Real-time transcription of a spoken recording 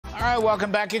All right,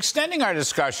 welcome back. Extending our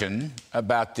discussion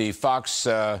about the Fox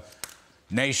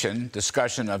Nation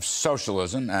discussion of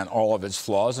socialism and all of its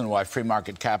flaws and why free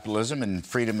market capitalism and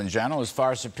freedom in general is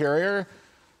far superior.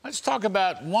 Let's talk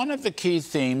about one of the key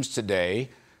themes today.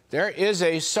 There is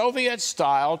a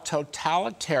Soviet-style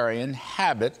totalitarian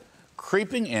habit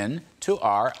creeping into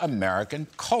our American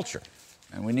culture,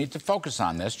 and we need to focus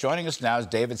on this. Joining us now is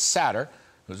David Satter,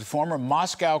 who's a former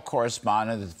Moscow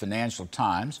correspondent at the Financial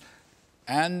Times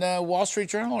and Wall Street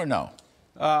Journal, or no?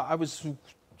 I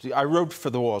wrote for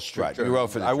the Wall Street Journal. You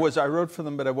wrote for the I wrote for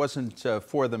them, but I wasn't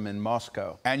for them in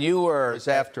Moscow. And you were... It was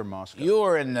after Moscow. You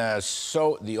were in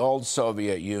the old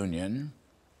Soviet Union,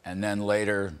 and then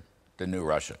later the new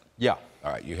Russia. Yeah.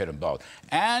 All right, you hit them both.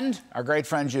 And our great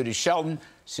friend Judy Shelton,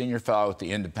 senior fellow at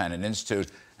the Independent Institute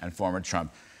and former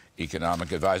Trump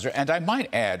economic advisor. And I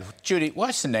might add, Judy,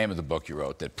 what's the name of the book you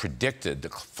wrote that predicted the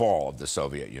fall of the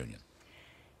Soviet Union?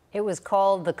 It was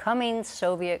called The Coming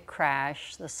Soviet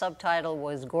Crash. The subtitle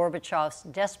was Gorbachev's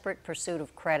Desperate Pursuit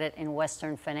of Credit in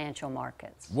Western Financial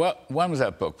Markets. When was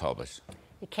that book published?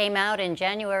 It came out in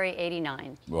January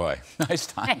 '89. Boy, nice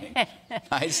timing.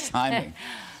 Nice timing.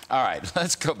 All right,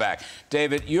 let's go back.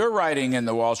 David, you're writing in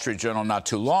the Wall Street Journal not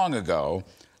too long ago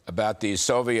about these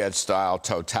Soviet-style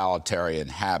totalitarian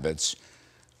habits.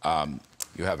 You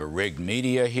have a rigged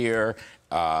media here.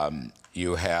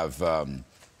 You have...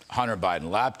 Hunter Biden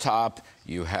laptop,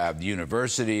 you have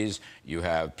universities, you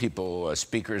have people,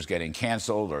 speakers getting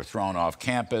canceled or thrown off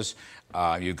campus.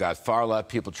 You've got far left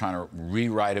people trying to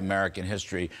rewrite American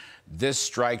history. This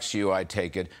strikes you, I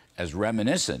take it, as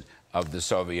reminiscent of the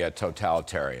Soviet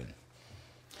totalitarian.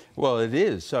 Well, it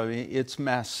is. I mean, it's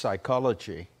mass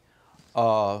psychology.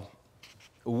 A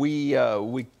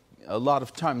lot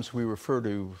of times we refer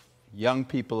to young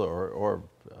people or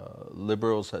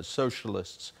liberals as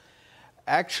socialists.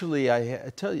 Actually,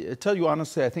 I tell you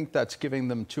honestly, I think that's giving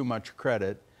them too much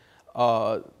credit.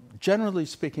 Generally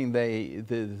speaking,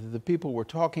 the people we're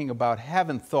talking about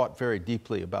haven't thought very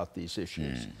deeply about these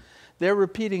issues. They're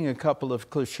repeating a couple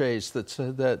of cliches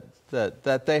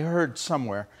that they heard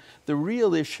somewhere. The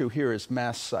real issue here is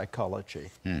mass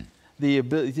psychology.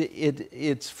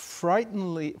 It's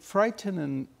frighteningly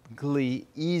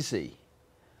easy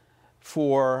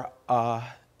for a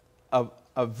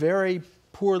very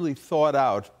poorly thought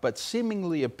out but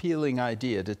seemingly appealing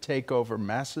idea to take over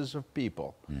masses of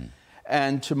people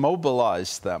and to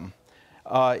mobilize them.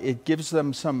 It gives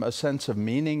them a sense of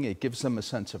meaning. It gives them a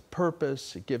sense of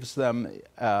purpose. It gives them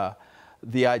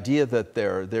the idea that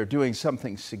they're doing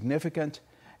something significant.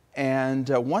 And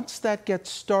once that gets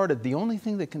started, the only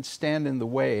thing that can stand in the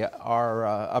way are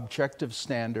objective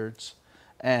standards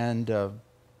and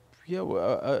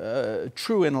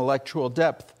true intellectual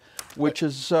depth, which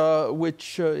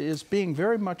is being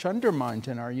very much undermined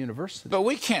in our universities. But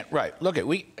we can't, right, look at,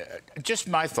 just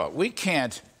my thought, we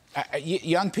can't,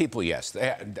 young people, yes,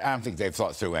 I don't think they've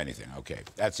thought through anything, okay,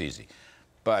 that's easy.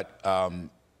 But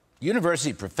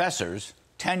university professors,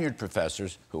 tenured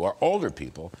professors, who are older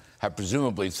people, have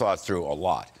presumably thought through a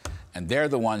lot. And they're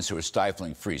the ones who are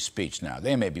stifling free speech now.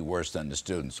 They may be worse than the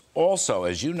students. Also,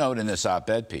 as you note in this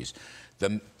op-ed piece,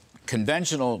 the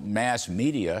conventional mass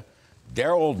media,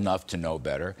 they're old enough to know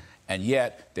better, and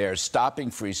yet they're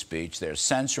stopping free speech, they're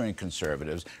censoring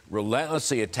conservatives,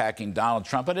 relentlessly attacking Donald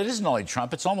Trump. But it isn't only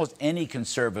Trump, it's almost any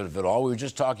conservative at all. We were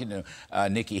just talking to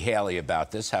Nikki Haley about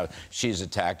this, how she's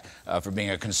attacked for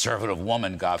being a conservative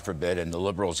woman, God forbid, and the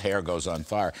liberals' hair goes on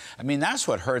fire. I mean, that's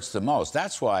what hurts the most.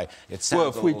 That's why it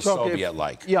sounds a little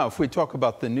Soviet-like. Yeah, if we talk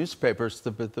about the newspapers,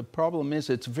 the problem is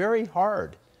it's very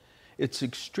hard. It's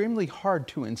extremely hard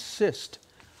to insist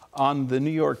on the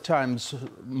New York Times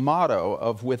motto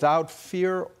of without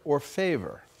fear or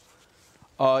favor.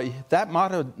 That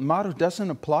motto doesn't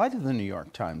apply to the New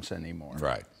York Times anymore.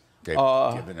 Right. They've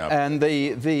given up. And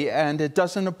it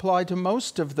doesn't apply to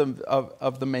most of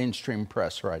the mainstream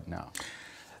press right now.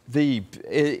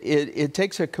 It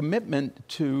takes a commitment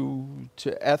to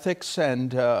ethics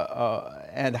and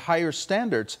higher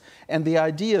standards, and the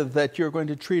idea that you're going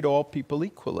to treat all people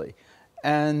equally.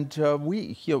 And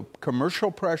commercial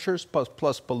pressures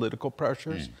plus political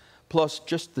pressures, plus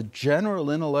just the general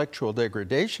intellectual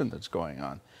degradation that's going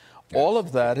on, all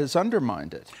of that has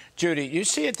undermined it. Judy, you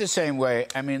see it the same way.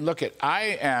 I mean, look,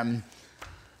 well,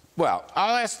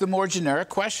 I'll ask the more generic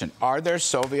question. Are there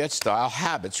Soviet-style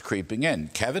habits creeping in?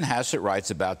 Kevin Hassett writes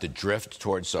about the drift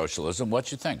towards socialism. What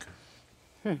do you think?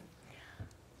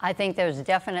 I think there's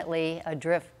definitely a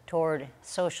drift toward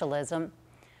socialism.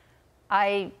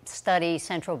 I study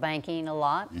central banking a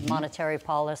lot, monetary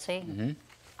policy.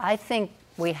 I think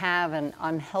we have an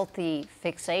unhealthy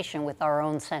fixation with our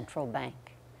own central bank.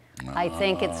 I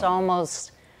think it's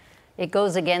almost, it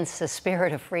goes against the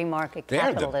spirit of free market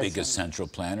capitalism. They're the biggest central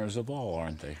planners of all,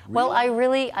 aren't they? Really? Well,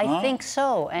 I think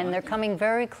so. And they're coming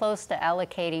very close to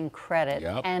allocating credit.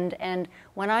 Yep. And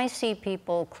when I see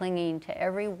people clinging to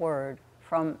every word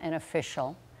from an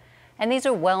official, and these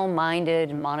are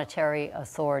well-minded monetary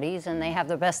authorities, and they have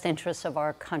the best interests of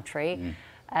our country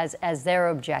as their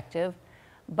objective.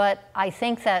 But I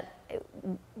think that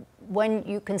when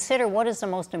you consider what is the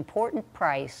most important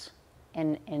price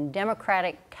in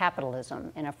democratic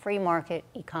capitalism, in a free market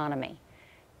economy,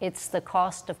 it's the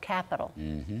cost of capital.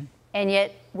 And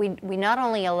yet we not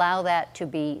only allow that to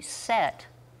be set,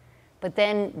 but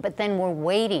then we're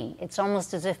waiting. It's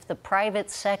almost as if the private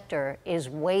sector is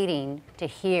waiting to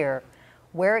hear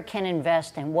where it can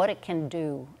invest and what it can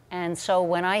do. And so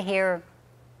when I hear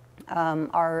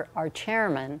our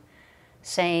chairman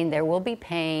saying there will be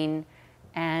pain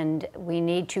and we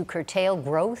need to curtail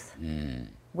growth,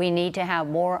 we need to have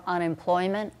more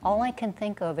unemployment, all I can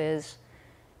think of is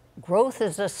growth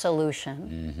is a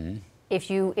solution. If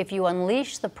you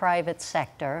unleash the private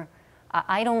sector,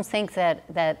 I don't think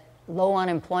that low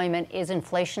unemployment is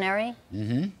inflationary.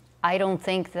 I don't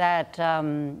think that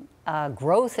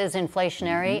growth is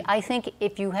inflationary. I think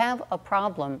if you have a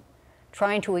problem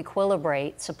trying to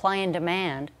equilibrate supply and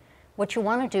demand, what you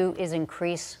want to do is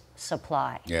increase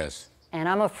supply. Yes. And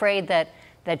I'm afraid that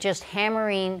just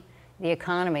hammering the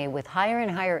economy with higher and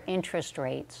higher interest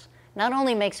rates not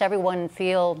only makes everyone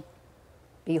feel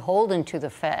beholden to the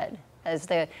Fed as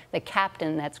the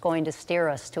captain that's going to steer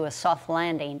us to a soft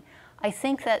landing, I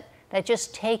think that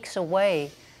just takes away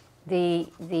the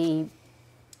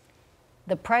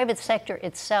private sector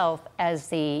itself as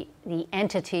the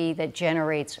entity that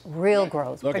generates real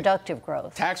growth, productive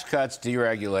growth. Tax cuts,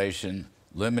 deregulation,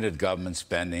 limited government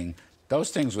spending,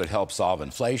 those things would help solve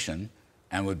inflation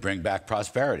and would bring back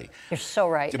prosperity. You're so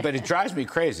right. But it drives me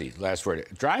crazy, last word,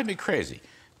 it drives me crazy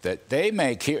that they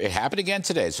make, here, it happened again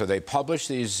today, so they publish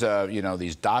these,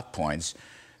 these dot points.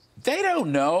 They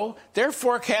don't know. Their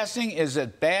forecasting, is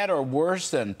it bad or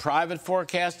worse than private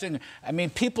forecasting? I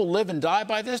mean, people live and die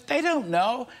by this. They don't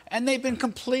know, and they've been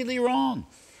completely wrong.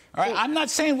 All right? I'm not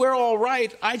saying we're all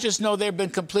right. I just know they've been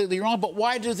completely wrong. But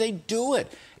why do they do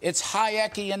it? It's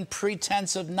Hayekian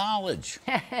pretense of knowledge.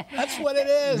 That's what it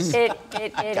is. It I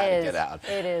is. gotta get out.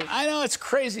 It is. I know, it's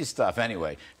crazy stuff.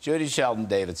 Anyway, Judy Shelton,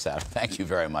 David Sapp, thank you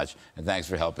very much. And thanks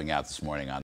for helping out this morning on